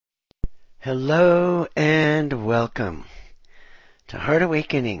Hello and welcome to Heart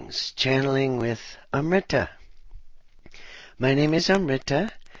Awakenings, channeling with Amrita. My name is Amrita,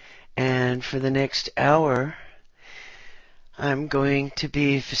 and for the next hour, I'm going to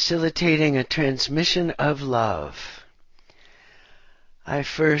be facilitating a transmission of love. I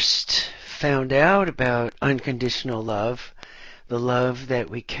first found out about unconditional love, the love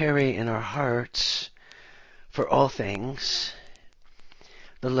that we carry in our hearts for all things,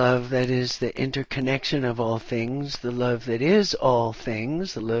 the love that is the interconnection of all things, the love that is all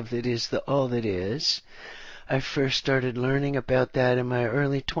things, the love that is the all that is. I first started learning about that in my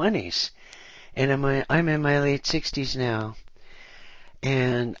early 20s, and I'm in my late 60s now.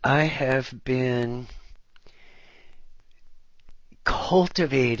 And I have been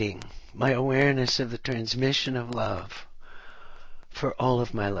cultivating my awareness of the transmission of love for all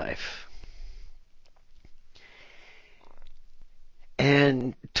of my life.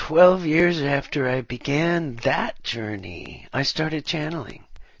 And 12 years after I began that journey, I started channeling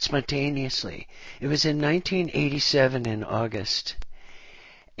spontaneously. It was in 1987 in August.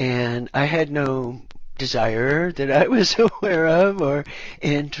 And I had no desire that I was aware of or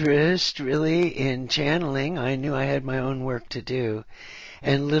interest really in channeling. I knew I had my own work to do.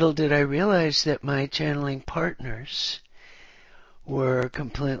 And little did I realize that my channeling partners were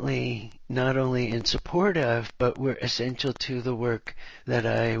completely not only in support of, but were essential to the work that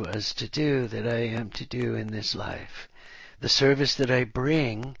I was to do, that I am to do in this life. The service that I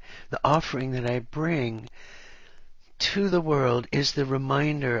bring, the offering that I bring to the world is the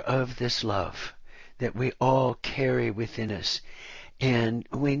reminder of this love that we all carry within us. And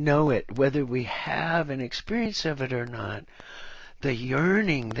we know it, whether we have an experience of it or not. The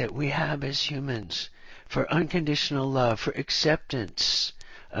yearning that we have as humans for unconditional love, for acceptance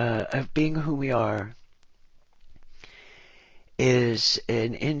of being who we are, is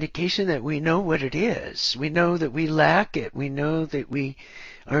an indication that we know what it is. We know that we lack it. We know that we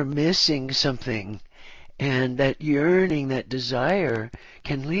are missing something. And that yearning, that desire,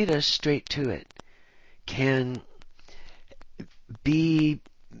 can lead us straight to it, can be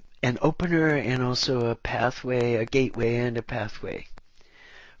an opener and also a pathway, a gateway and a pathway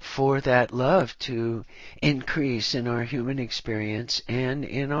for that love to increase in our human experience and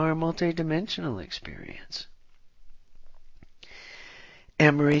in our multidimensional experience.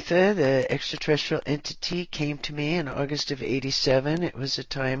 Amrita, the extraterrestrial entity, came to me in August of '87. It was a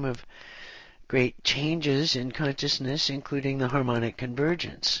time of great changes in consciousness, including the harmonic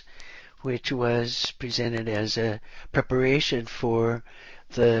convergence, which was presented as a preparation for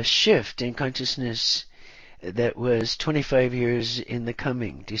the shift in consciousness that was 25 years in the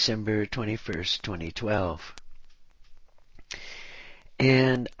coming, December 21st, 2012.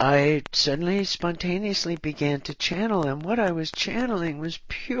 And I suddenly, spontaneously began to channel, and what I was channeling was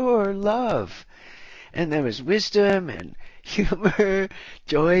pure love. And there was wisdom and humor,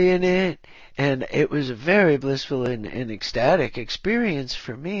 joy in it, and it was a very blissful and ecstatic experience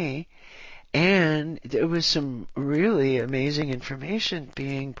for me. And there was some really amazing information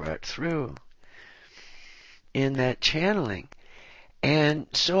being brought through in that channeling. And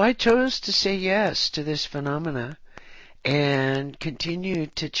so I chose to say yes to this phenomena and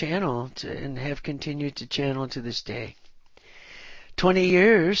continued to channel and have continued to channel to this day. 20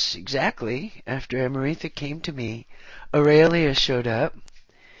 years exactly after Amrita came to me, Aurelia showed up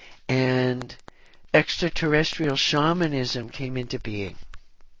and extraterrestrial shamanism came into being.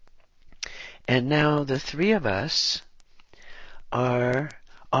 And now the three of us are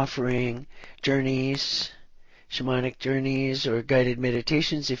offering journeys, shamanic journeys or guided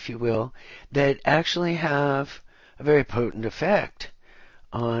meditations, if you will, that actually have a very potent effect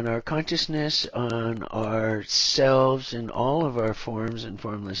on our consciousness, on ourselves, in all of our forms and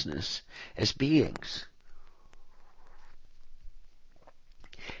formlessness as beings.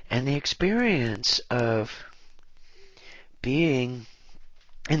 And the experience of being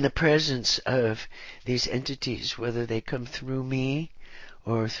in the presence of these entities, whether they come through me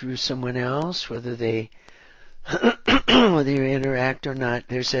or through someone else, whether they whether you interact or not,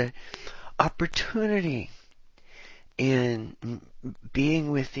 there's an opportunity in being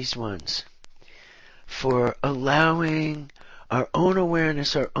with these ones for allowing our own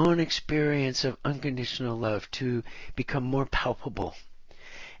awareness, our own experience of unconditional love to become more palpable.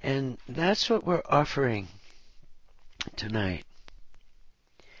 And that's what we're offering tonight.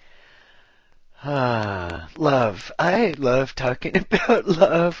 Love. I love talking about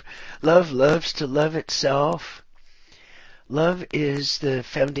love. Love loves to love itself. Love is the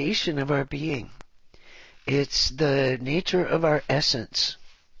foundation of our being. It's the nature of our essence.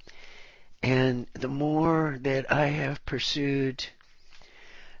 And the more that I have pursued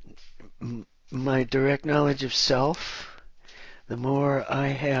my direct knowledge of self, the more I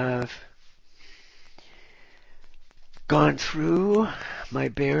have gone through my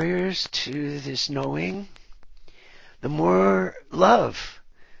barriers to this knowing, the more love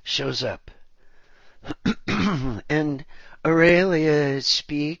shows up. And Aurelia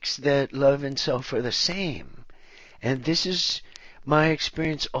speaks that love and self are the same. And this is my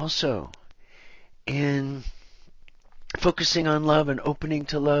experience also in focusing on love and opening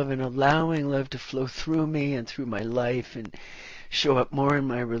to love and allowing love to flow through me and through my life and show up more in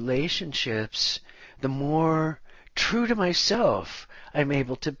my relationships, the more true to myself I'm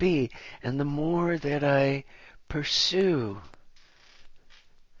able to be, and the more that I pursue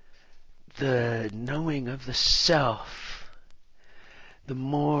the knowing of the self, the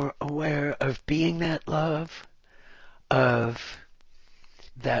more aware of being that love, of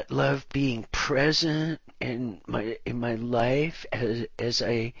that love being present in my life as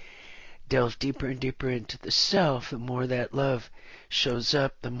I delve deeper and deeper into the self, the more that love shows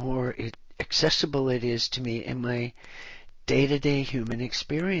up, the more accessible it is to me in my day-to-day human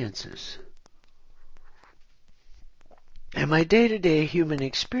experiences. And my day-to-day human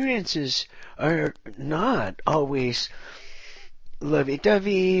experiences are not always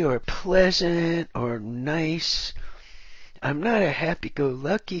lovey-dovey or pleasant or nice. I'm not a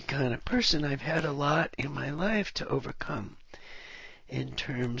happy-go-lucky kind of person. I've had a lot in my life to overcome in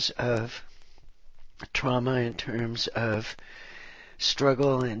terms of trauma, in terms of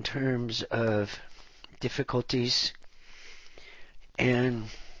struggle, in terms of difficulties. And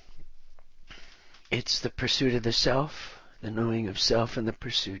it's the pursuit of the self, the knowing of self, and the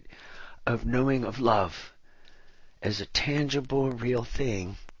pursuit of knowing of love as a tangible, real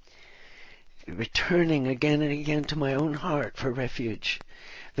thing, returning again and again to my own heart for refuge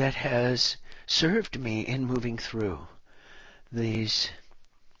that has served me in moving through these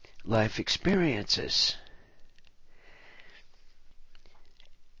life experiences.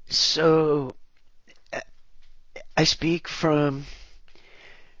 So I speak from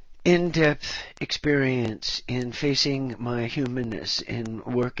in-depth experience in facing my humanness, in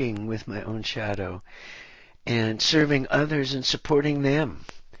working with my own shadow, and serving others and supporting them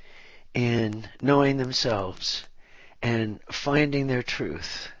in knowing themselves and finding their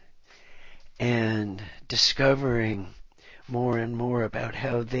truth and discovering more and more about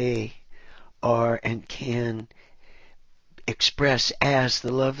how they are and can express as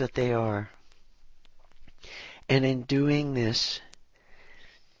the love that they are. And in doing this,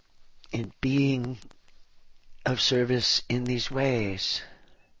 in being of service in these ways,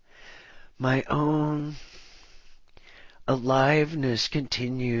 my own aliveness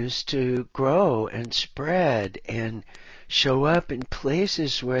continues to grow and spread and show up in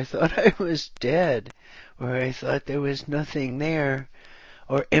places where I thought I was dead, where I thought there was nothing there,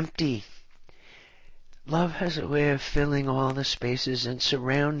 or empty. Love has a way of filling all the spaces and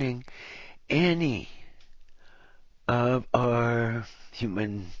surrounding any of our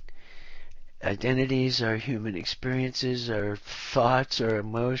human identities, our human experiences, our thoughts, our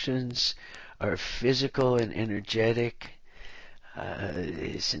emotions, our physical and energetic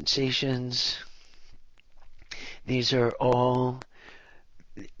sensations. These are all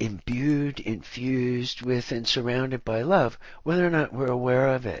imbued, infused with, and surrounded by love, whether or not we're aware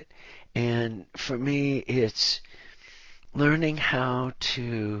of it. And for me, it's learning how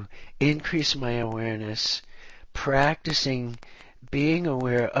to increase my awareness, practicing being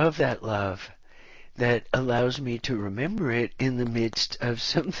aware of that love that allows me to remember it in the midst of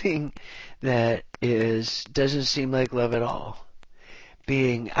something that doesn't seem like love at all.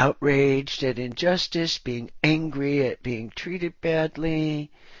 Being outraged at injustice, being angry at being treated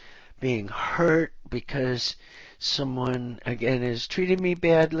badly, being hurt because someone, again, has treated me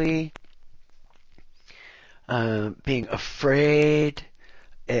badly, being afraid,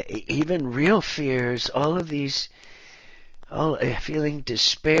 even real fears, all of these, feeling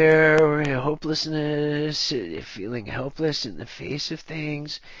despair or hopelessness, feeling helpless in the face of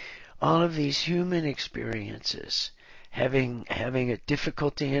things, all of these human experiences, having a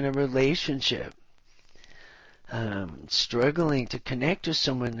difficulty in a relationship, struggling to connect with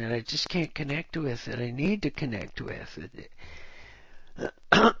someone that I just can't connect with, that I need to connect with.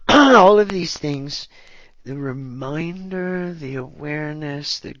 All of these things, the reminder, the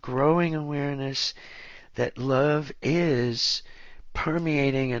awareness, the growing awareness that love is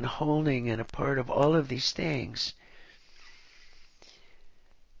permeating and holding and a part of all of these things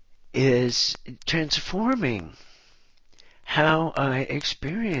is transforming how I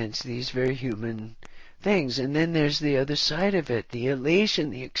experience these very human things. And then there's the other side of it, the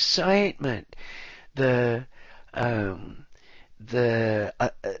elation, the excitement, the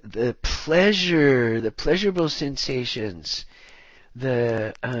the pleasure, the pleasurable sensations,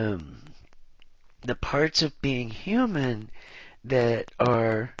 the parts of being human that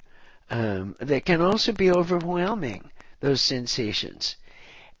are that can also be overwhelming, those sensations.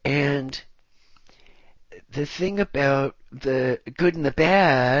 And the thing about the good and the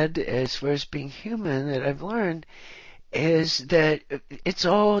bad, as far as being human, that I've learned is that it's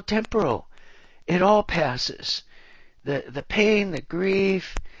all temporal. It all passes. The pain, the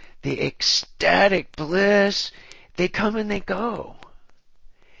grief, the ecstatic bliss, they come and they go.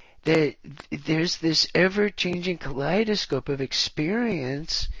 There's this ever-changing kaleidoscope of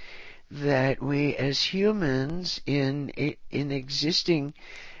experience that we as humans in existing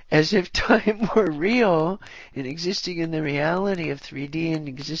as if time were real, in existing in the reality of 3D and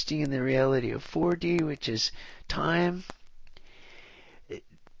existing in the reality of 4D, which is time,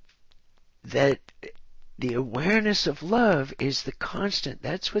 that the awareness of love is the constant.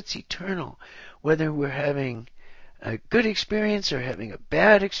 That's what's eternal. Whether we're having a good experience or having a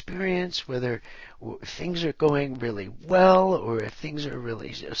bad experience, whether things are going really well or if things are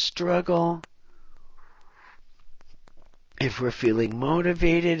really a struggle, if we're feeling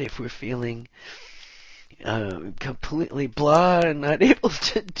motivated, if we're feeling completely blah and not able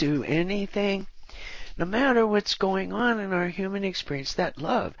to do anything, no matter what's going on in our human experience, that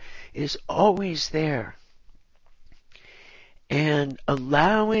love is always there. And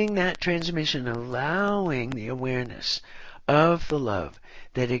allowing that transmission, allowing the awareness of the love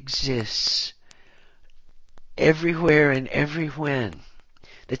that exists everywhere and every when,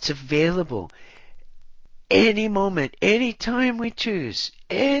 that's available any moment, any time we choose,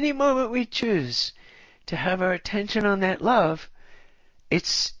 any moment we choose to have our attention on that love,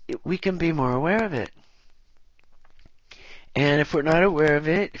 we can be more aware of it. And if we're not aware of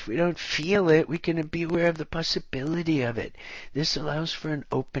it, if we don't feel it, we can be aware of the possibility of it. This allows for an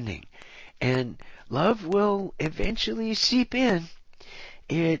opening. And love will eventually seep in.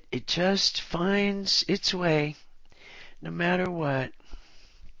 It just finds its way, no matter what.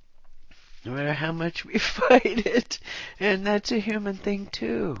 No matter how much we fight it. And that's a human thing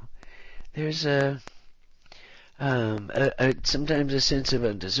too. There's sometimes a sense of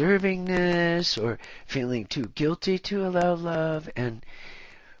undeservingness or feeling too guilty to allow love. And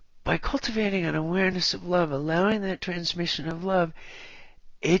by cultivating an awareness of love, allowing that transmission of love,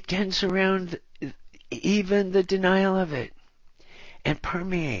 it can surround even the denial of it and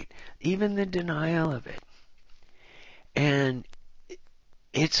permeate even the denial of it. And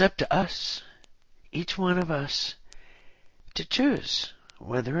it's up to us, each one of us, to choose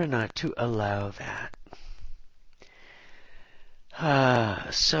whether or not to allow that.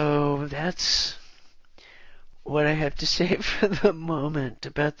 So that's what I have to say for the moment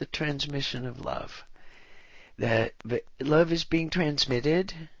about the transmission of love. That love is being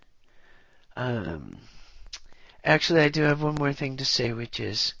transmitted. Actually, I do have one more thing to say, which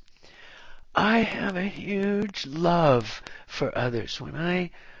is I have a huge love for others. When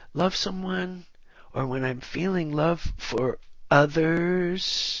I love someone, or when I'm feeling love for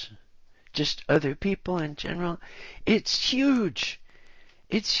others, just other people in general, it's huge.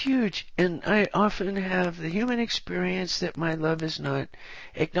 It's huge. And I often have the human experience that my love is not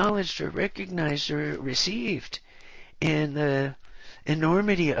acknowledged or recognized or received in the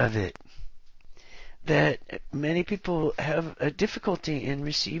enormity of it. That many people have a difficulty in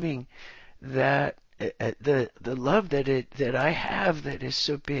receiving that the love that I have that is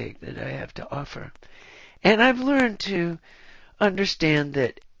so big that I have to offer. And I've learned to understand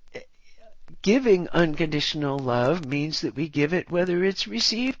that giving unconditional love means that we give it whether it's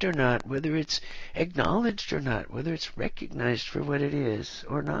received or not, whether it's acknowledged or not, whether it's recognized for what it is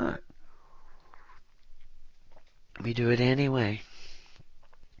or not. We do it anyway.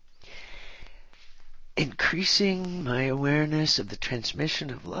 Increasing my awareness of the transmission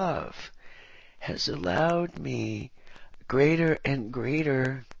of love has allowed me greater and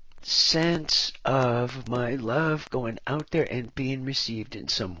greater sense of my love going out there and being received in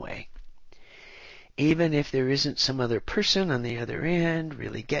some way. Even if there isn't some other person on the other end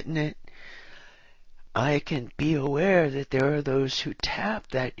really getting it, I can be aware that there are those who tap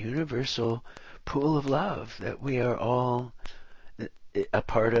that universal pool of love that we are all a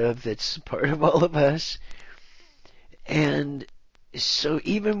part of, that's part of all of us. And so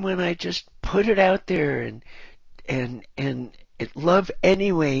even when I just put it out there and love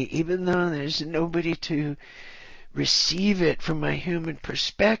anyway, even though there's nobody to receive it from my human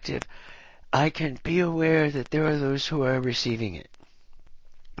perspective, I can be aware that there are those who are receiving it.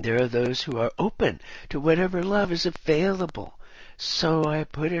 There are those who are open to whatever love is available. So I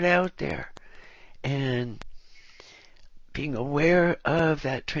put it out there. And being aware of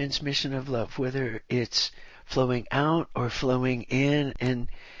that transmission of love, whether it's flowing out or flowing in, and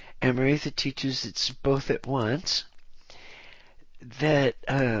Amrita teaches it's both at once, that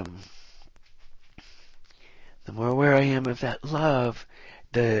the more aware I am of that love,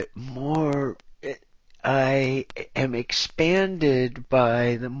 the more I am expanded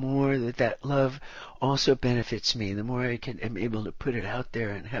by, the more that love also benefits me, the more am able to put it out there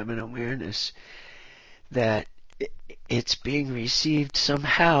and have an awareness that it's being received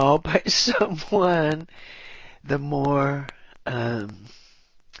somehow by someone, the more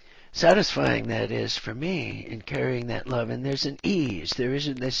satisfying that is for me in carrying that love. And there's an ease. There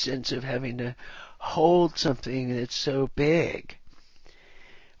isn't this sense of having to hold something that's so big.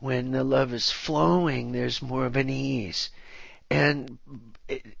 When the love is flowing, there's more of an ease. And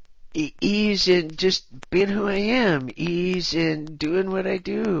ease in just being who I am, ease in doing what I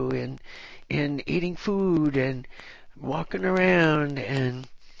do, and in eating food and walking around and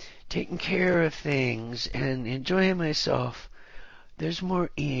taking care of things and enjoying myself. There's more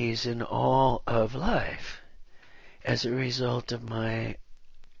ease in all of life as a result of my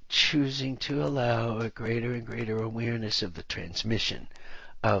choosing to allow a greater and greater awareness of the transmission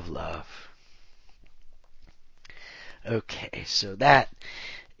of love. Okay, so that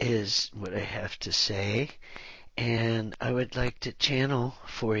is what I have to say, and I would like to channel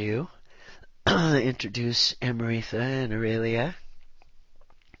for you, introduce Amrita and Aurelia,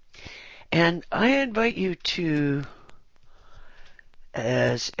 and I invite you to,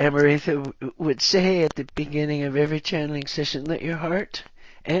 as Amrita would say at the beginning of every channeling session, let your heart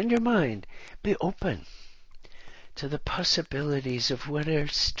and your mind be open to the possibilities of what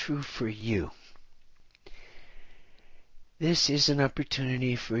is true for you. This is an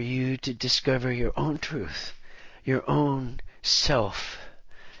opportunity for you to discover your own truth, your own self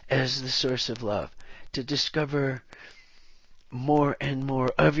as the source of love, to discover more and more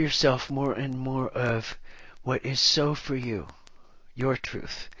of yourself, more and more of what is so for you, your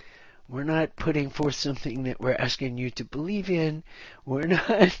truth. We're not putting forth something that we're asking you to believe in. We're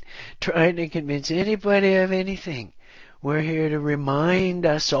not trying to convince anybody of anything. We're here to remind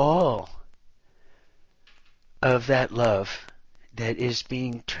us all of that love that is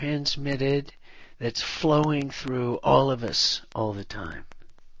being transmitted, that's flowing through all of us all the time.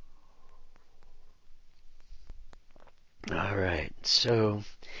 All right, so,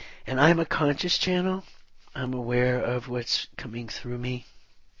 and I'm a conscious channel. I'm aware of what's coming through me.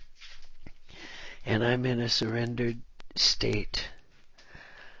 And I'm in a surrendered state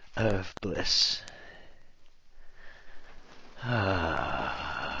of bliss.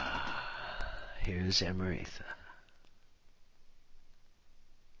 Here's Amrita.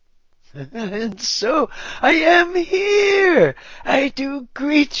 And so I am here. I do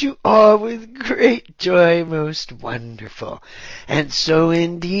greet you all with great joy, most wonderful. And so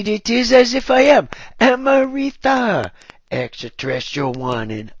indeed it is as if I am Amrita, extraterrestrial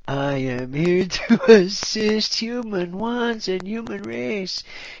one, and I am here to assist human ones and human race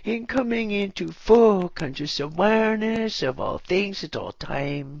in coming into full conscious awareness of all things at all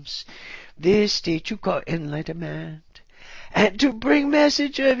times, this state you call enlightenment, and to bring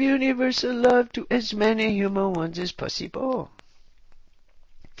message of universal love to as many human ones as possible.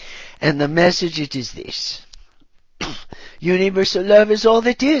 And the message, it is this. Universal love is all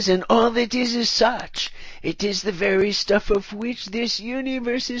that is, and all that is such. It is the very stuff of which this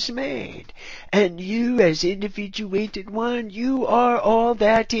universe is made. And you, as individuated one, you are all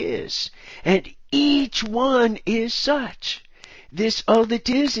that is. And each one is such. This all that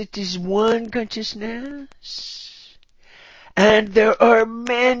is, it is one consciousness. And there are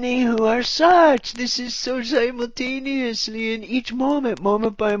many who are such. This is so simultaneously in each moment,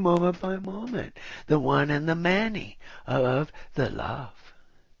 moment by moment by moment. The one and the many of the love.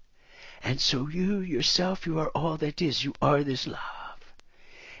 And so you yourself, you are all that is. You are this love.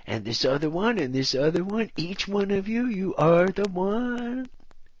 And this other one and this other one, each one of you, you are the one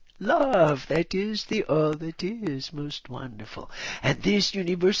love. That is the all that is, most wonderful. And this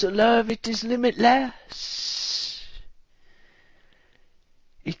universal love, it is limitless.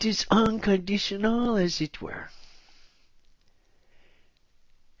 It is unconditional, as it were.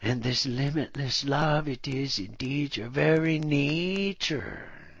 And this limitless love, it is indeed your very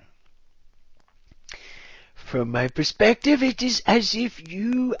nature. From my perspective, it is as if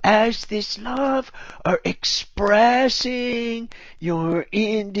you, as this love, are expressing your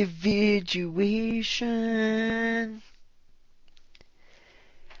individuation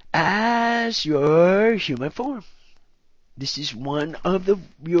as your human form. This is one of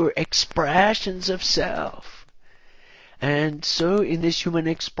your expressions of self. And so in this human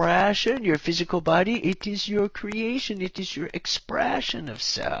expression, your physical body, it is your creation, it is your expression of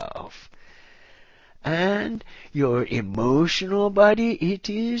self. And your emotional body, it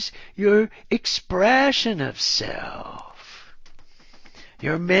is your expression of self.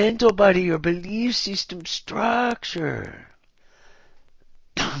 Your mental body, your belief system structure,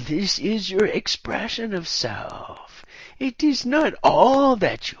 this is your expression of self. It is not all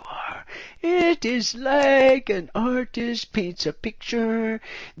that you are. It is like an artist paints a picture.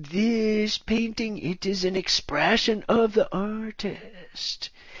 This painting, it is an expression of the artist.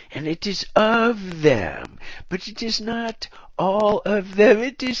 And it is of them. But it is not all of them.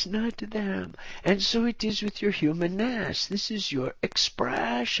 It is not them. And so it is with your humanness. This is your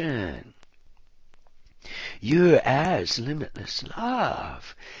expression. You, as limitless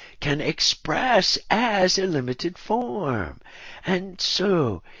love, can express as a limited form. And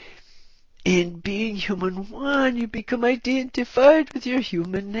so, in being human one, you become identified with your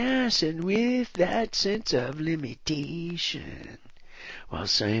humanness and with that sense of limitation, while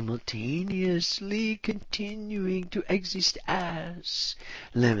simultaneously continuing to exist as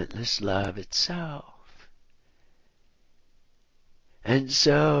limitless love itself. And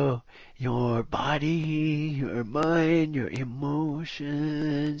so, your body, your mind, your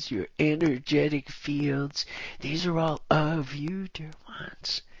emotions, your energetic fields, these are all of you, dear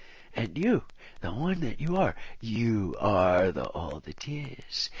ones. And you, the one that you are the all that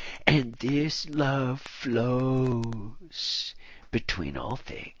is. And this love flows between all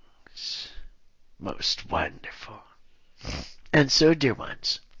things. Most wonderful. And so, dear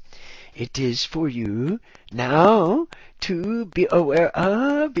ones, it is for you now to be aware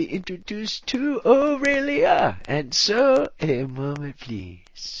of, be introduced to Aurelia. And so, a moment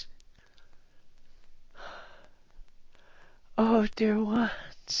please. Oh, dear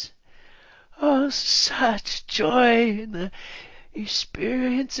ones, oh, such joy in the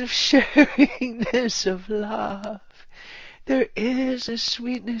experience of sharing this of love. There is a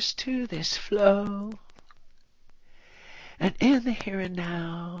sweetness to this flow. And in the here and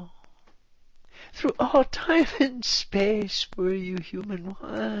now, through all time and space for you human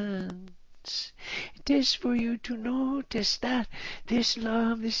ones, it is for you to notice that this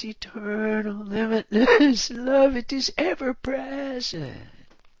love, this eternal, limitless love, it is ever present.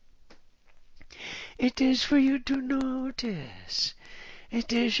 It is for you to notice.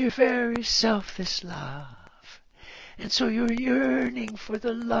 It is your very self, this love. And so you're yearning for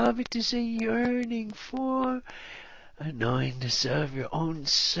the love. It is a yearning for a knowingness of your own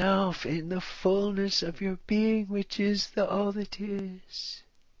self in the fullness of your being, which is the all that is.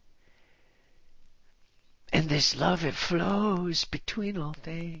 And this love, it flows between all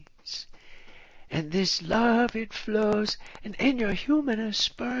things. And this love, it flows, and in your human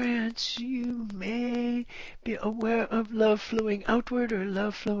experience, you may be aware of love flowing outward or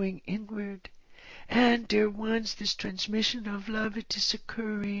love flowing inward. And, dear ones, this transmission of love, it is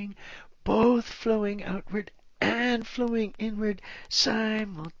occurring, both flowing outward and flowing inward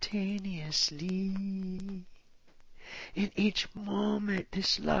simultaneously. In each moment,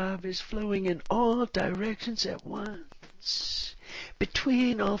 this love is flowing in all directions at once,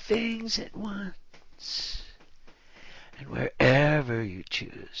 between all things at once. And wherever you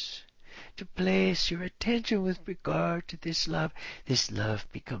choose to place your attention with regard to this love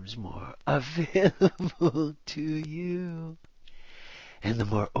becomes more available to you. And the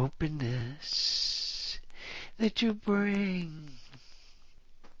more openness that you bring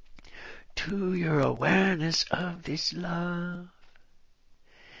to your awareness of this love,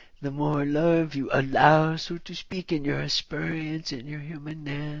 the more love you allow, so to speak, in your experience, in your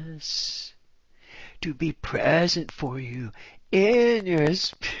humanness, to be present for you in your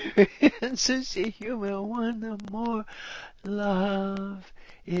experience as a human one, the more love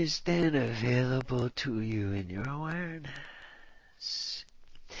is then available to you in your awareness.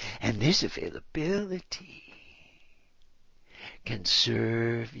 And this availability can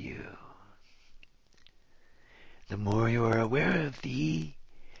serve you. The more you are aware of the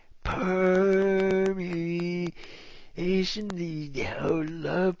permeation, how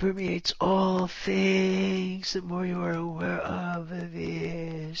love permeates all things, the more you are aware of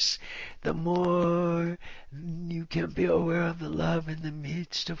this, the more you can be aware of the love in the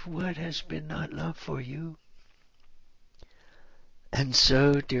midst of what has been not love for you. And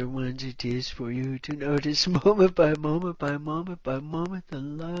so, dear ones, it is for you to notice moment by moment by moment by moment the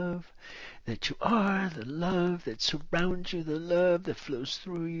love that you are, the love that surrounds you, the love that flows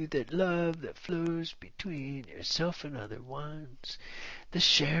through you, that love that flows between yourself and other ones, the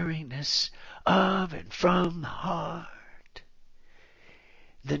sharingness of and from the heart,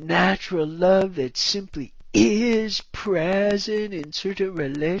 the natural love that simply is present in certain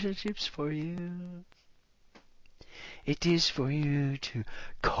relationships for you. It is for you to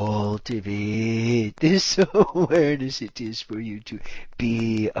cultivate this awareness. It is for you to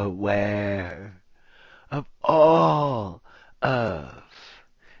be aware of all of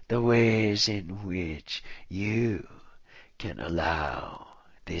the ways in which you can allow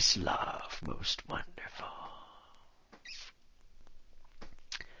this love most wonderful.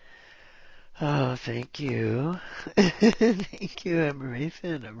 Oh, thank you. Thank you, Amrita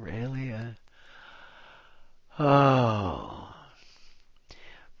and Aurelia. Oh,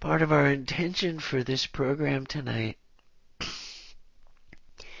 part of our intention for this program tonight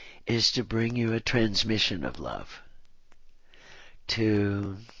is to bring you a transmission of love,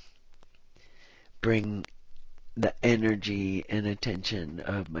 to bring the energy and attention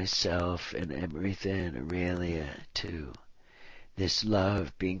of myself and Amrita and Aurelia to this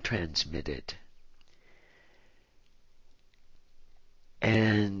love being transmitted.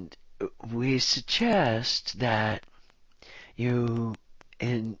 And we suggest that you,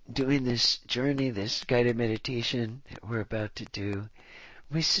 in doing this journey, this guided meditation that we're about to do,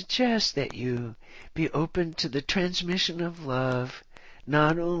 we suggest that you be open to the transmission of love,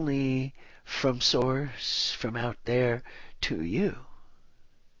 not only from source, from out there to you,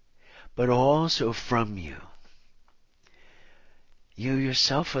 but also from you. You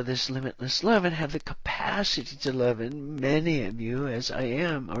yourself are this limitless love and have the capacity to love, and many of you, as I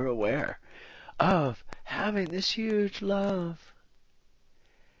am, are aware of having this huge love.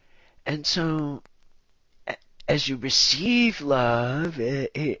 And so, as you receive love,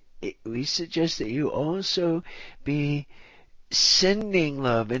 we suggest that you also be sending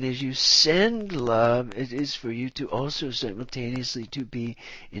love, and as you send love, it is for you to also simultaneously to be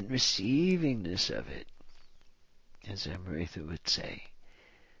in receivingness of it, as Amrita would say.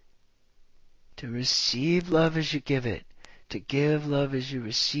 To receive love as you give it, to give love as you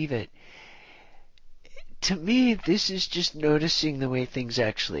receive it. To me, this is just noticing the way things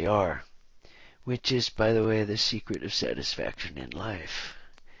actually are, which is, by the way, the secret of satisfaction in life,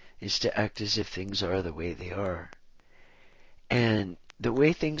 is to act as if things are the way they are. And the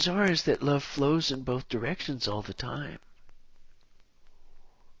way things are is that love flows in both directions all the time.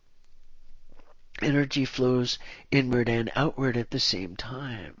 Energy flows inward and outward at the same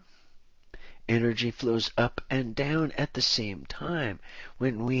time. Energy flows up and down at the same time.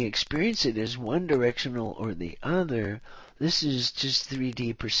 When we experience it as one directional or the other, this is just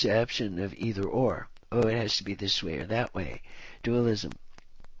 3D perception of either or. Oh, it has to be this way or that way. Dualism.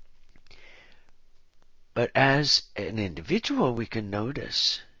 But as an individual, we can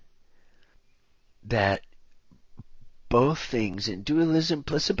notice that both things in dualism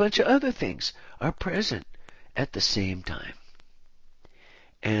plus a bunch of other things are present at the same time.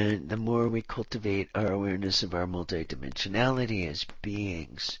 And the more we cultivate our awareness of our multidimensionality as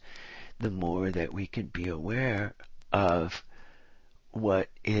beings, the more that we can be aware of what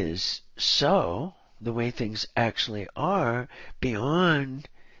is so, the way things actually are, beyond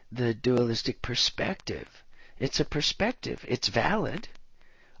the dualistic perspective. It's a perspective. It's valid.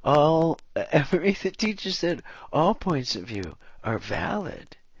 Everything teaches that all points of view are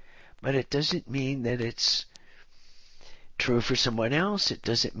valid, but it doesn't mean that it's true for someone else. It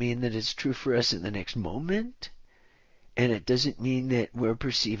doesn't mean that it's true for us in the next moment, and it doesn't mean that we're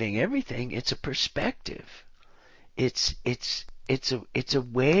perceiving everything. It's a perspective. It's a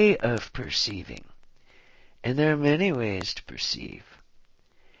way of perceiving, and there are many ways to perceive,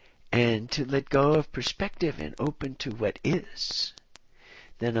 and to let go of perspective and open to what is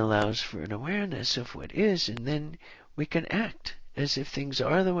then allows for an awareness of what is, and then we can act as if things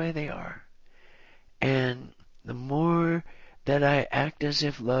are the way they are. And the more that I act as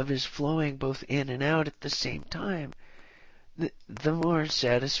if love is flowing both in and out at the same time, the more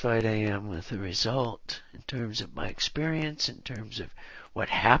satisfied I am with the result in terms of my experience, in terms of what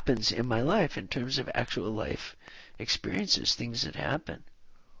happens in my life, in terms of actual life experiences, things that happen.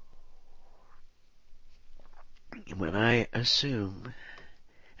 When I assume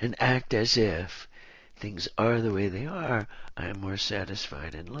and act as if things are the way they are, I am more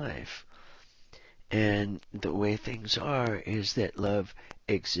satisfied in life. And the way things are is that love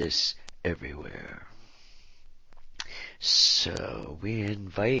exists everywhere. So we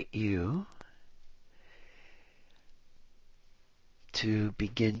invite you to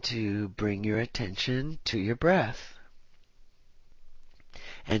begin to bring your attention to your breath,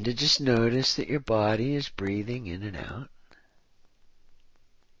 and to just notice that your body is breathing in and out.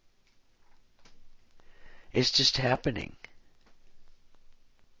 It's just happening.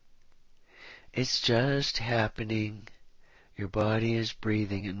 It's just happening. Your body is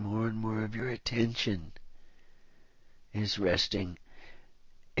breathing, and more of your attention is resting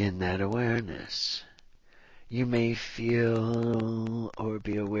in that awareness. You may feel or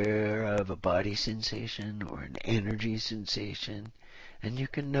be aware of a body sensation or an energy sensation, and you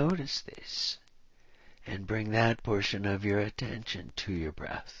can notice this and bring that portion of your attention to your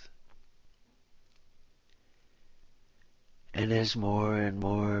breath. And as more and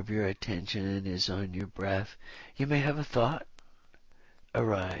more of your attention is on your breath, you may have a thought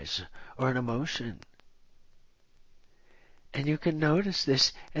arise or an emotion. And you can notice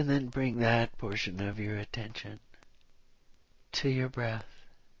this and then bring that portion of your attention to your breath.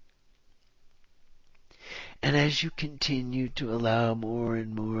 And as you continue to allow more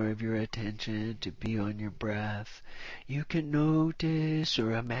and more of your attention to be on your breath, you can notice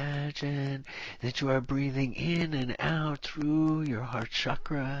or imagine that you are breathing in and out through your heart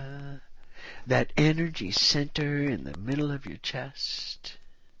chakra, that energy center in the middle of your chest.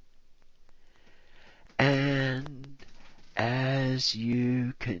 And as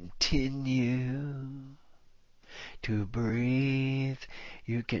you continue to breathe,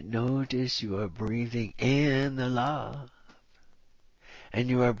 you can notice you are breathing in the love. And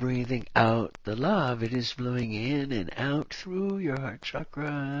you are breathing out the love. It is flowing in and out through your heart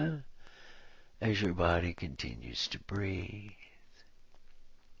chakra as your body continues to breathe.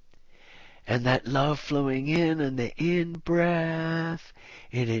 And that love flowing in on the in-breath,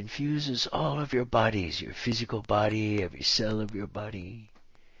 it infuses all of your bodies, your physical body, every cell of your body,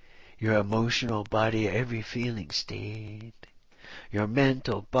 your emotional body, every feeling state, your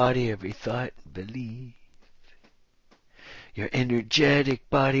mental body, every thought and belief, your energetic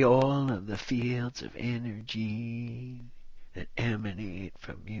body, all of the fields of energy that emanate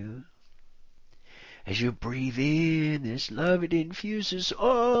from you. As you breathe in this love, it infuses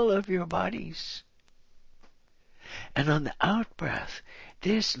all of your bodies. And on the out-breath,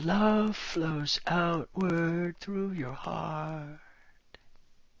 this love flows outward through your heart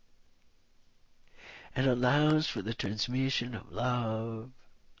and allows for the transmission of love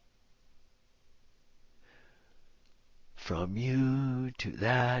from you to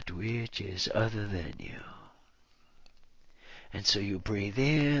that which is other than you. And so you breathe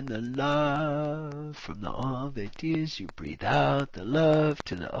in the love from the all that is. You breathe out the love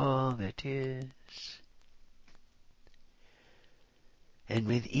to the all that is. And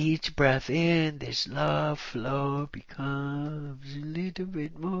with each breath in, this love flow becomes a little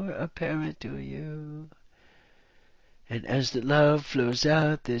bit more apparent to you. And as the love flows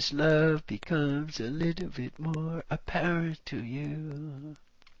out, this love becomes a little bit more apparent to you.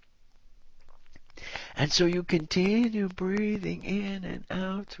 And so you continue breathing in and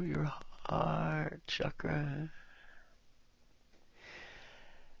out through your heart chakra.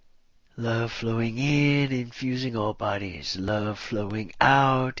 Love flowing in, infusing all bodies. Love flowing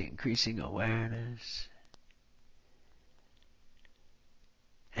out, increasing awareness.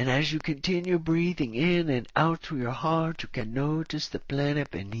 And as you continue breathing in and out through your heart, you can notice the planet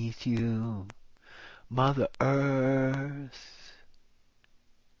beneath you, Mother Earth,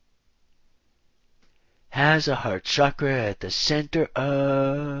 has a heart chakra at the center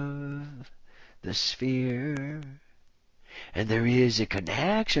of the sphere. And there is a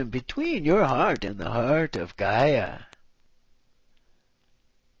connection between your heart and the heart of Gaia.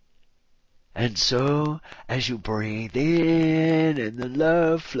 And so, as you breathe in and the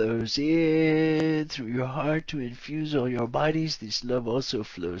love flows in through your heart to infuse all your bodies, this love also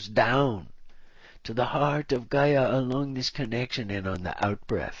flows down to the heart of Gaia along this connection, and on the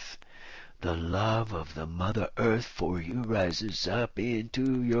out-breath, the love of the Mother Earth for you rises up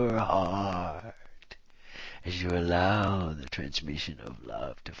into your heart as you allow the transmission of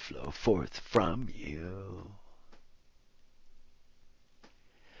love to flow forth from you.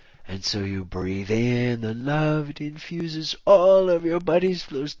 And so you breathe in the love, it infuses all of your bodies,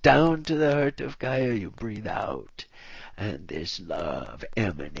 flows down to the heart of Gaia. You breathe out, and this love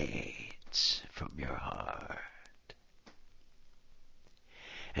emanates from your heart.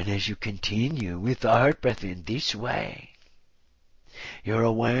 And as you continue with the heart breath in this way, your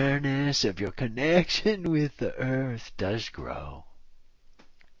awareness of your connection with the earth does grow.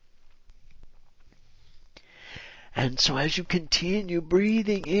 And so as you continue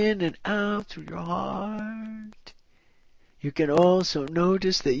breathing in and out through your heart, you can also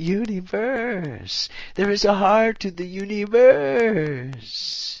notice the universe. There is a heart to the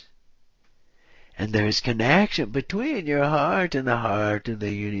universe. And there is connection between your heart and the heart of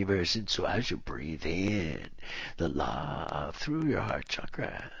the universe. And so as you breathe in the love through your heart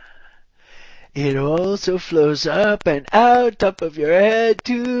chakra, it also flows up and out top of your head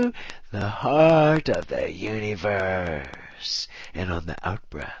to the heart of the universe. And on the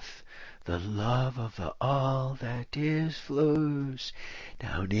out-breath, The love of the all that is flows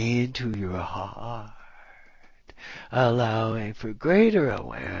down into your heart, allowing for greater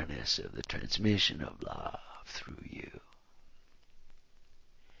awareness of the transmission of love through you.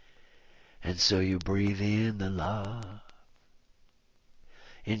 And so you breathe in the love,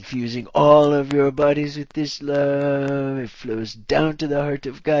 infusing all of your bodies with this love. It flows down to the heart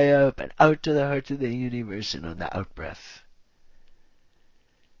of Gaia and out to the heart of the universe, and on the out-breath,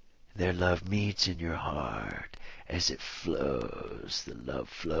 their love meets in your heart. As it flows, the love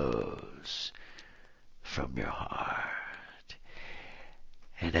flows from your heart.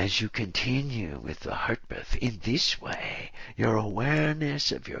 And as you continue with the heart breath in this way, your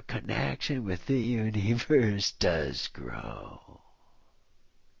awareness of your connection with the universe does grow.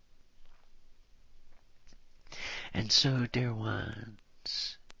 And so, dear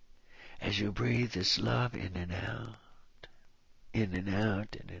ones, as you breathe this love in and out, in and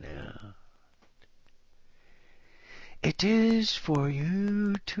out, in and out, it is for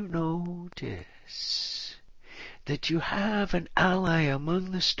you to notice that you have an ally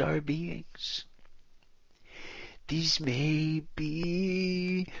among the star beings. These may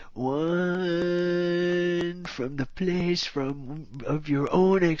be one from the place of your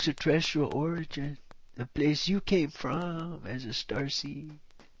own extraterrestrial origin, the place you came from as a starseed.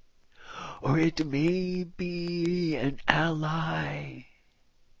 Or it may be an ally,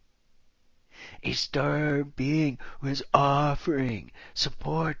 a star being who is offering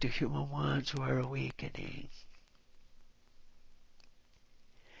support to human ones who are awakening.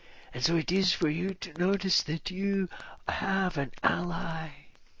 And so it is for you to notice that you have an ally,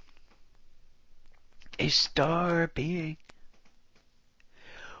 a star being,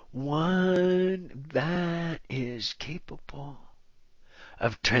 one that is capable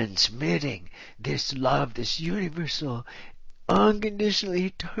of transmitting this love, this universal, unconditional,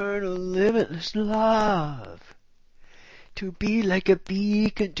 eternal, limitless love, to be like a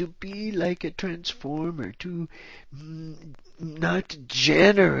beacon, to be like a transformer, to not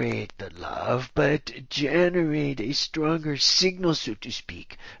generate the love, but generate a stronger signal, so to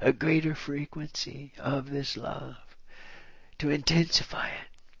speak, a greater frequency of this love, to intensify it.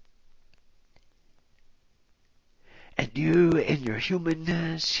 And you, in your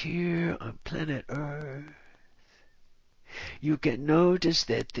humanness here on planet Earth, you can notice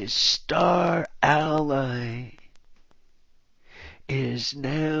that this star ally is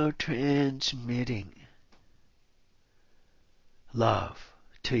now transmitting love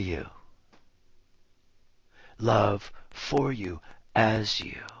to you, love for you as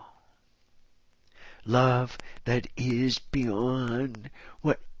you, love that is beyond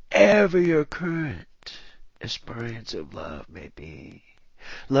whatever your current experience of love may be,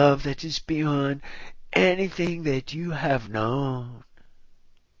 love that is beyond anything that you have known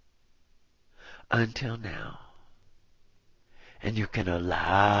until now. And you can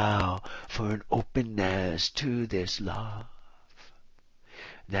allow for an openness to this love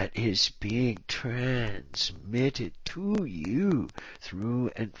that is being transmitted to you through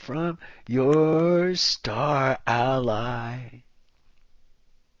and from your star ally.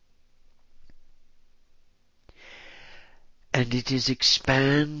 And it is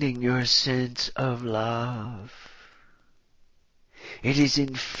expanding your sense of love. It is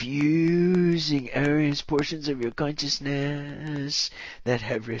infusing areas, portions of your consciousness that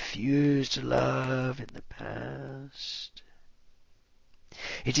have refused love in the past.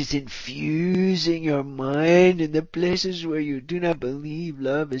 It is infusing your mind in the places where you do not believe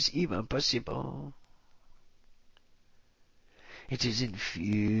love is even possible. It is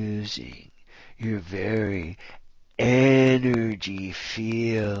infusing your very energy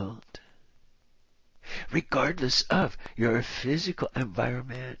field, regardless of your physical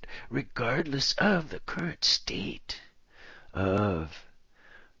environment, regardless of the current state of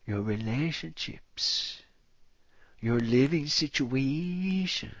your relationships, your living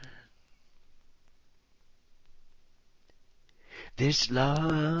situation. This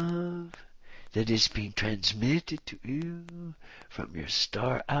love that is being transmitted to you from your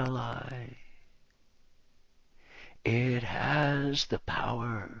star ally, it has the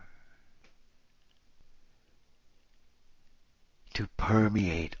power to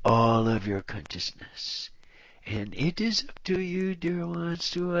permeate all of your consciousness. And it is up to you, dear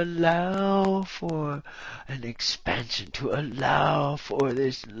ones, to allow for an expansion, to allow for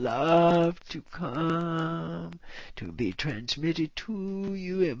this love to come, to be transmitted to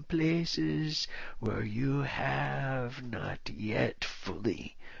you in places where you have not yet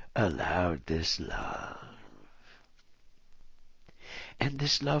fully allowed this love. And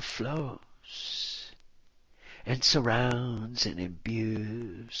this love flows and surrounds and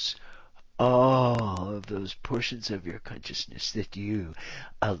imbues all of those portions of your consciousness that you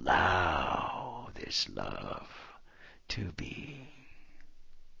allow this love to be.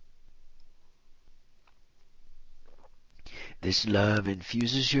 This love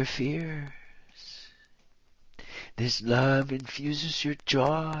infuses your fears. This love infuses your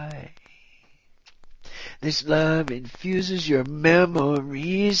joy. This love infuses your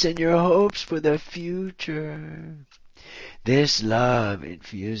memories and your hopes for the future. This love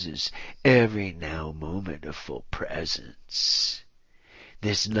infuses every now moment of full presence.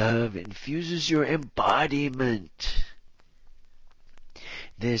 This love infuses your embodiment.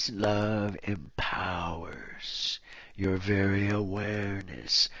 This love empowers your very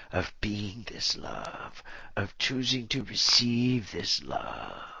awareness of being this love, of choosing to receive this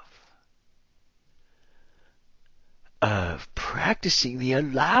love, of practicing the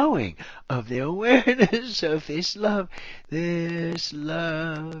allowing of the awareness of this love. This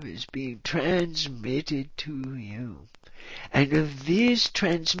love is being transmitted to you. And this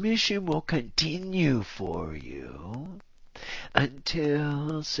transmission will continue for you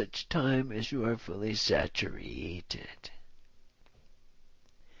until such time as you are fully saturated.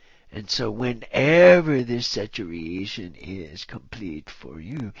 And so whenever this saturation is complete for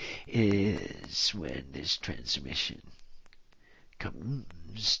you is when this transmission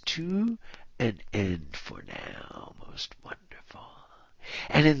comes to an end for now. Most wonderful.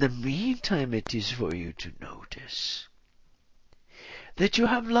 And in the meantime, it is for you to notice that you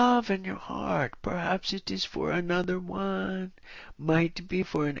have love in your heart. Perhaps it is for another one. Might be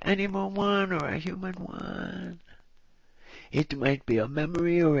for an animal one or a human one. It might be a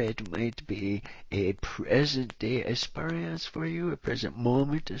memory, or it might be a present day experience for you, a present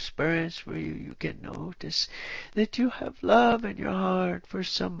moment experience for you. You can notice that you have love in your heart for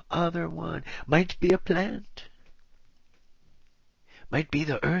some other one. Might be a plant. Might be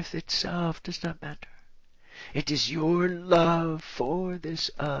the earth itself. Does not matter. It is your love for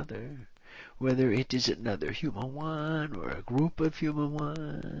this other, whether it is another human one or a group of human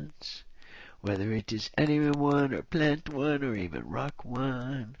ones. Whether it is animal one, or plant one, or even rock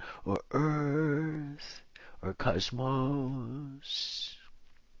one, or earth, or cosmos,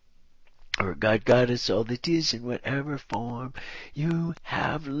 or God, Goddess, all that is in whatever form, you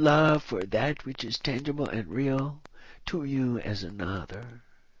have love for that which is tangible and real to you as another.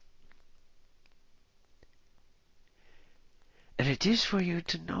 And it is for you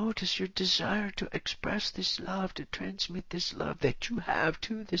to notice your desire to express this love, to transmit this love that you have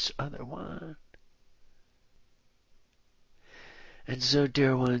to this other one. And so,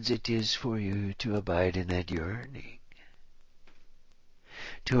 dear ones, it is for you to abide in that yearning,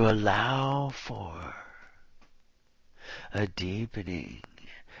 to allow for a deepening,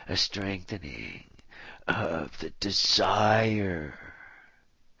 a strengthening of the desire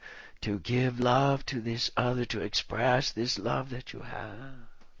to give love to this other, to express this love that you have.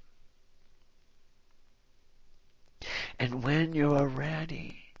 And when you are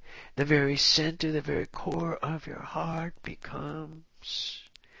ready, the very center, the very core of your heart becomes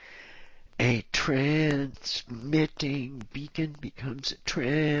a transmitting beacon, becomes a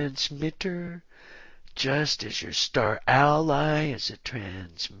transmitter, just as your star ally is a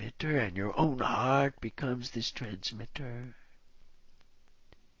transmitter, and your own heart becomes this transmitter.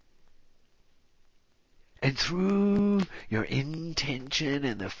 And through your intention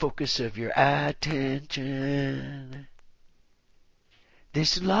and the focus of your attention,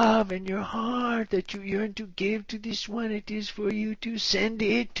 this love in your heart that you yearn to give to this one, it is for you to send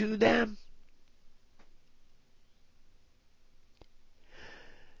it to them.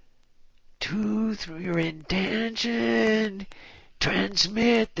 Through your intention,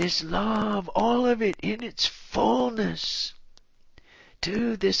 transmit this love, all of it in its fullness,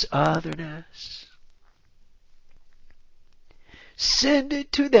 to this otherness. Send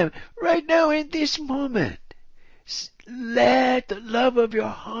it to them right now in this moment. Let the love of your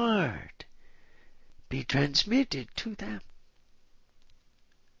heart be transmitted to them.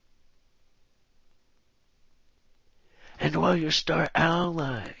 And while your star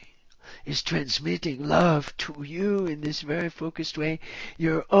ally is transmitting love to you in this very focused way,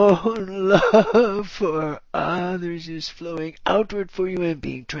 your own love for others is flowing outward for you and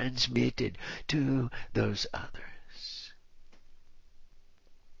being transmitted to those others.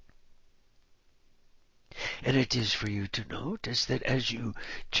 And it is for you to notice that as you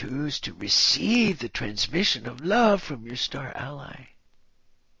choose to receive the transmission of love from your star ally,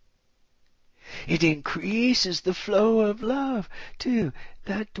 it increases the flow of love to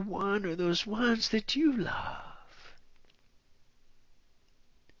that one or those ones that you love.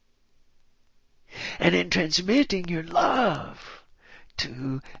 And in transmitting your love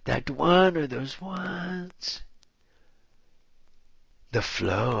to that one or those ones, the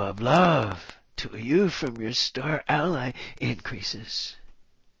flow of love to you from your star ally increases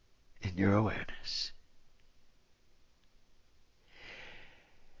in your awareness.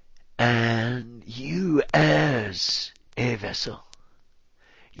 And you as a vessel,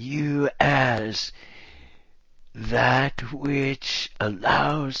 you as that which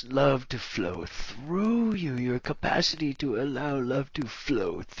allows love to flow through you, your capacity to allow love to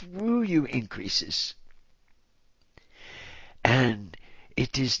flow through you increases. And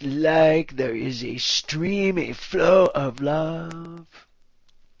it is like there is a stream, a flow of love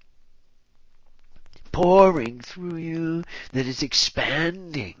pouring through you that is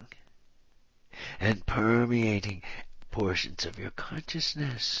expanding and permeating portions of your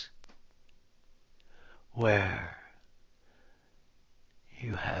consciousness where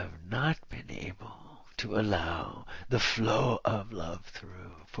you have not been able to allow the flow of love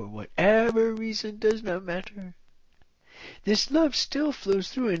through. For whatever reason does not matter. This love still flows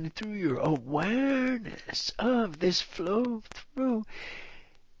through, and through your awareness of this flow through,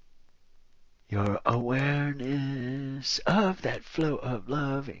 your awareness of that flow of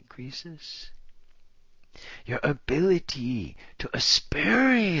love increases. Your ability to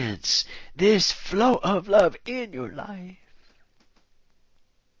experience this flow of love in your life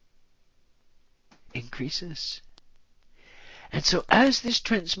increases. And so as this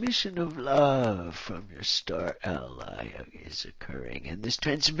transmission of love from your star ally is occurring, and this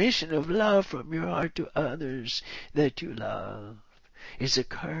transmission of love from your heart to others that you love is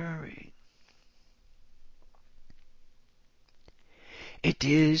occurring, it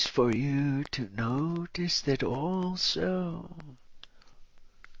is for you to notice that also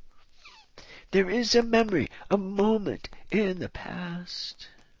there is a memory, a moment in the past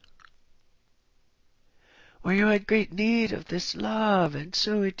where you had great need of this love, and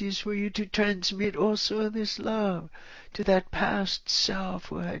so it is for you to transmit also this love to that past self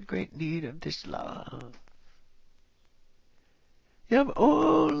who had great need of this love. You have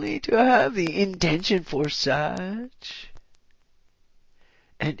only to have the intention for such,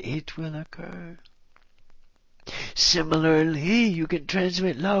 and it will occur. Similarly, you can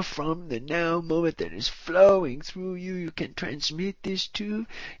transmit love from the now moment that is flowing through you. You can transmit this to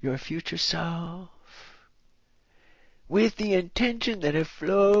your future self, with the intention that it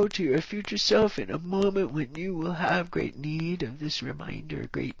flow to your future self in a moment when you will have great need of this reminder,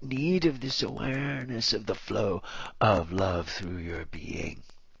 great need of this awareness of the flow of love through your being.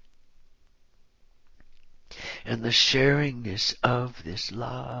 And the sharingness of this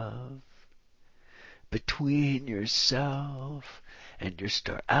love between yourself and your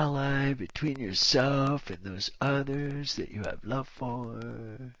star ally, between yourself and those others that you have love for,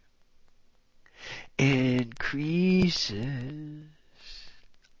 increases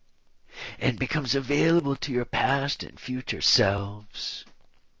and becomes available to your past and future selves.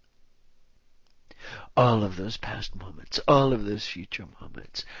 All of those past moments, all of those future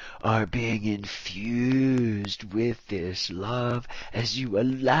moments are being infused with this love as you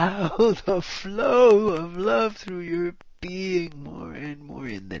allow the flow of love through your being more and more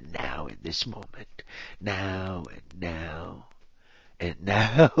in the now, in this moment. Now and now and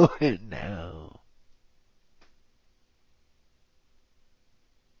now and now.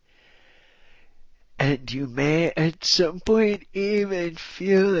 And you may at some point even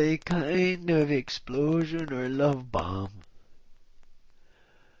feel a kind of explosion or love bomb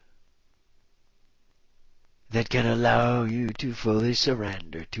that can allow you to fully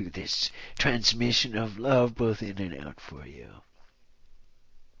surrender to this transmission of love both in and out for you.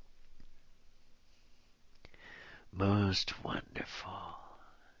 Most wonderful.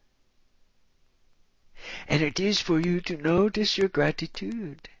 And it is for you to notice your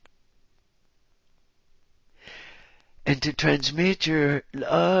gratitude and to transmit your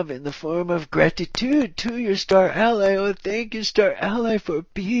love in the form of gratitude to your star ally. Oh, thank you, star ally, for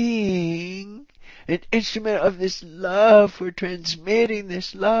being an instrument of this love, for transmitting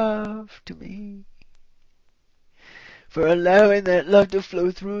this love to me, for allowing that love to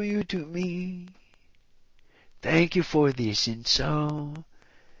flow through you to me. Thank you for this. And so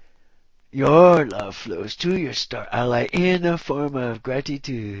your love flows to your star ally in a form of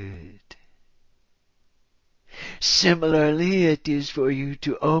gratitude. Similarly, it is for you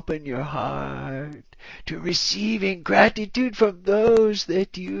to open your heart to receiving gratitude from those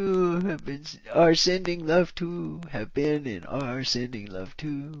that you are sending love to, have been and are sending love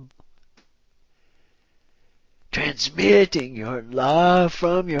to. Transmitting your love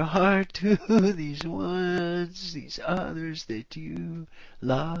from your heart to these ones, these others that you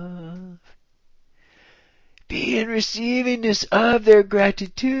love. Be in receivingness of their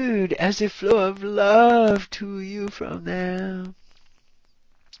gratitude as a flow of love to you from them.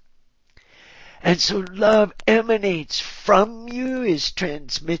 And so love emanates from you, is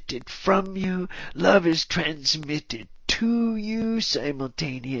transmitted from you. Love is transmitted to you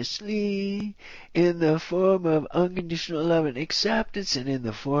simultaneously in the form of unconditional love and acceptance and in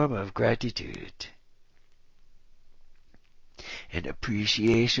the form of gratitude and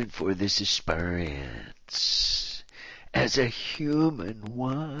appreciation for this experience as a human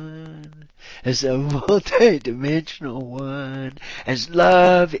one, as a multidimensional one, as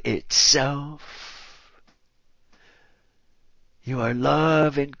love itself. You are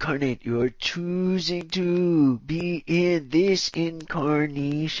love incarnate. You are choosing to be in this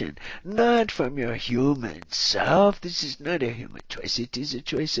incarnation, not from your human self. This is not a human choice. It is a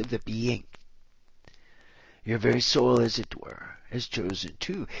choice of the being. Your very soul, as it were, has chosen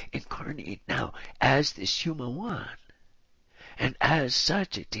to incarnate now as this human one. And as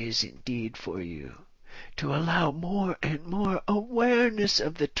such it is indeed for you to allow more and more awareness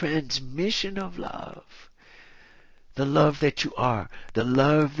of the transmission of love. The love that you are, the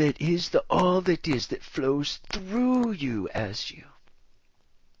love that is, the all that is, that flows through you as you.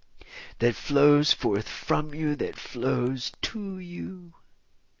 That flows forth from you, that flows to you.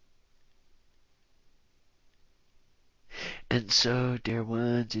 And so, dear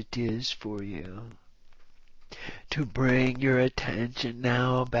ones, it is for you to bring your attention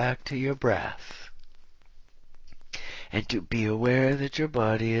now back to your breath and to be aware that your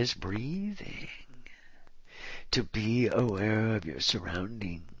body is breathing, to be aware of your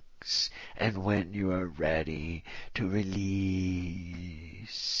surroundings, and when you are ready to release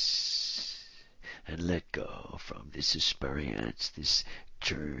and let go from this experience, this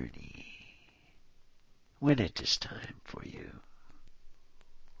journey, when it is time for you.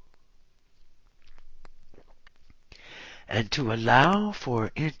 And to allow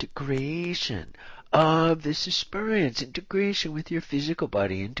for integration of this experience, integration with your physical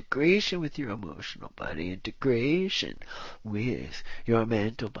body, integration with your emotional body, integration with your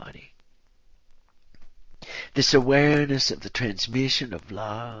mental body. This awareness of the transmission of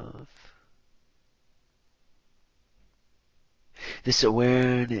love, this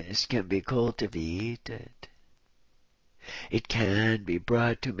awareness can be cultivated. It can be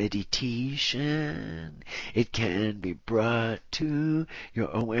brought to meditation. It can be brought to your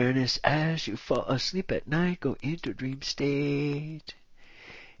awareness as you fall asleep at night, go into dream state.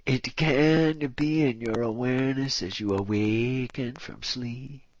 It can be in your awareness as you awaken from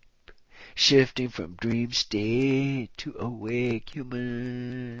sleep, shifting from dream state to awake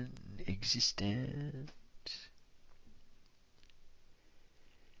human existence.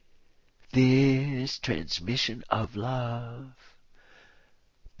 This transmission of love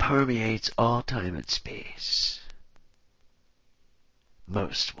permeates all time and space.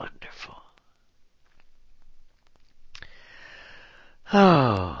 Most wonderful.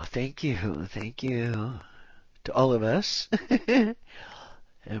 Oh, thank you to all of us.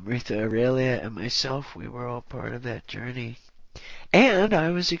 Amrita, Aurelia, and myself, we were all part of that journey. And I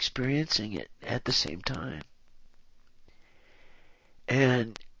was experiencing it at the same time.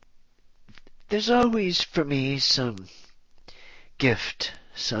 And there's always, for me, some gift,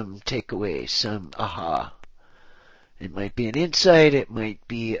 some takeaway, some aha. It might be an insight, it might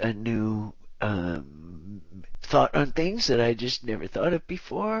be a new thought on things that I just never thought of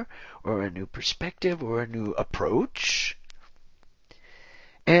before, or a new perspective, or a new approach.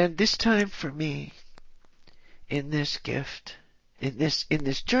 And this time for me, in this gift, in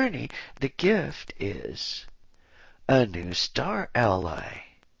this journey, the gift is a new star ally.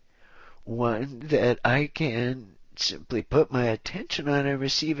 One that I can simply put my attention on and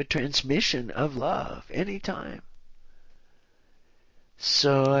receive a transmission of love anytime.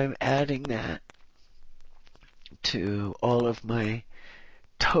 So I'm adding that to all of my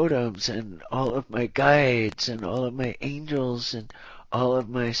totems and all of my guides and all of my angels and all of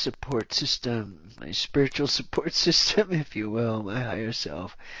my support system, my spiritual support system, if you will, my higher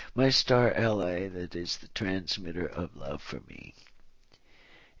self, my star ally that is the transmitter of love for me,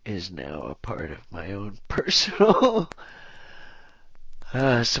 is now a part of my own personal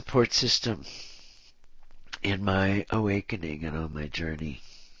support system in my awakening and on my journey.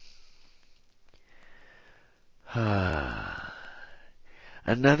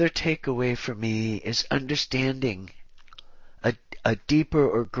 Another takeaway for me is understanding, a deeper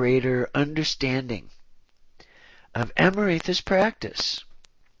or greater understanding of Amrita's practice.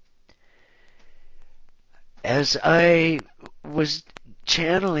 As I was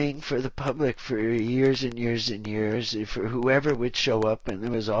channeling for the public for years and years and years, for whoever would show up, and there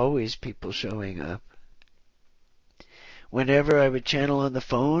was always people showing up, whenever I would channel on the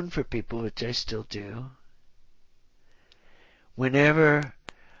phone for people, which I still do, whenever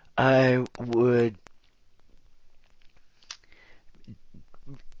I would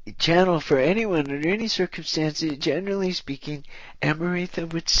channel for anyone under any circumstances, generally speaking, Amrita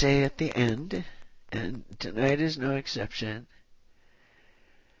would say at the end, and tonight is no exception,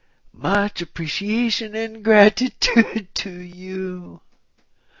 much appreciation and gratitude to you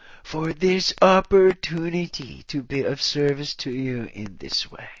for this opportunity to be of service to you in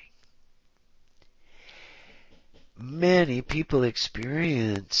this way. Many people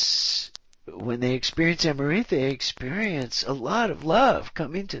experience, when they experience Amrita, they experience a lot of love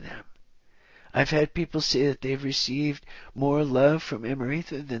coming to them. I've had people say that they've received more love from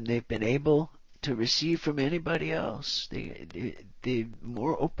Amrita than they've been able to receive from anybody else. They're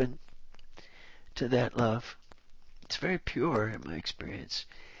more open to that love. It's very pure in my experience.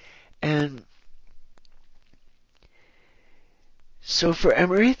 And so for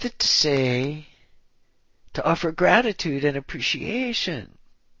Amrita to say, to offer gratitude and appreciation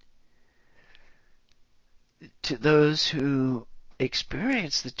to those who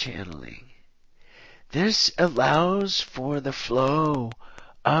experience the channeling, this allows for the flow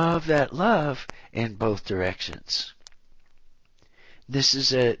of that love in both directions. This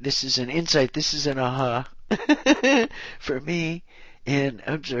is an insight, this is an aha for me in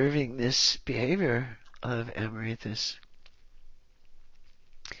observing this behavior of Amrita's.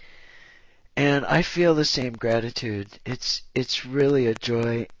 And I feel the same gratitude. It's really a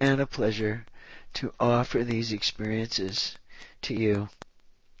joy and a pleasure to offer these experiences to you,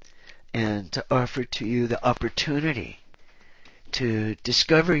 and to offer to you the opportunity to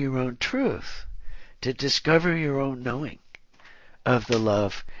discover your own truth, to discover your own knowing of the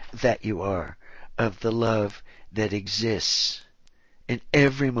love that you are, of the love that exists in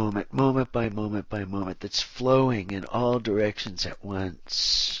every moment, moment by moment by moment, that's flowing in all directions at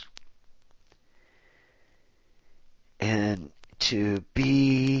once. And to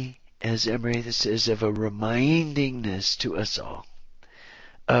be, as Amrita says, of a remindingness to us all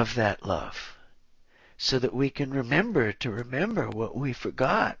of that love, so that we can remember what we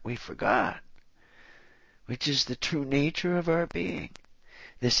forgot, which is the true nature of our being,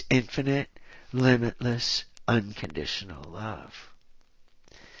 this infinite, limitless, unconditional love.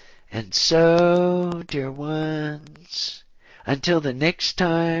 And so, dear ones, until the next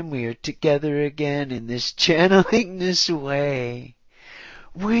time we are together again in this channeling this way,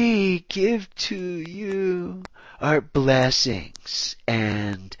 we give to you our blessings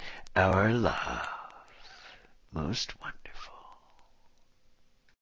and our love. Most wonderful.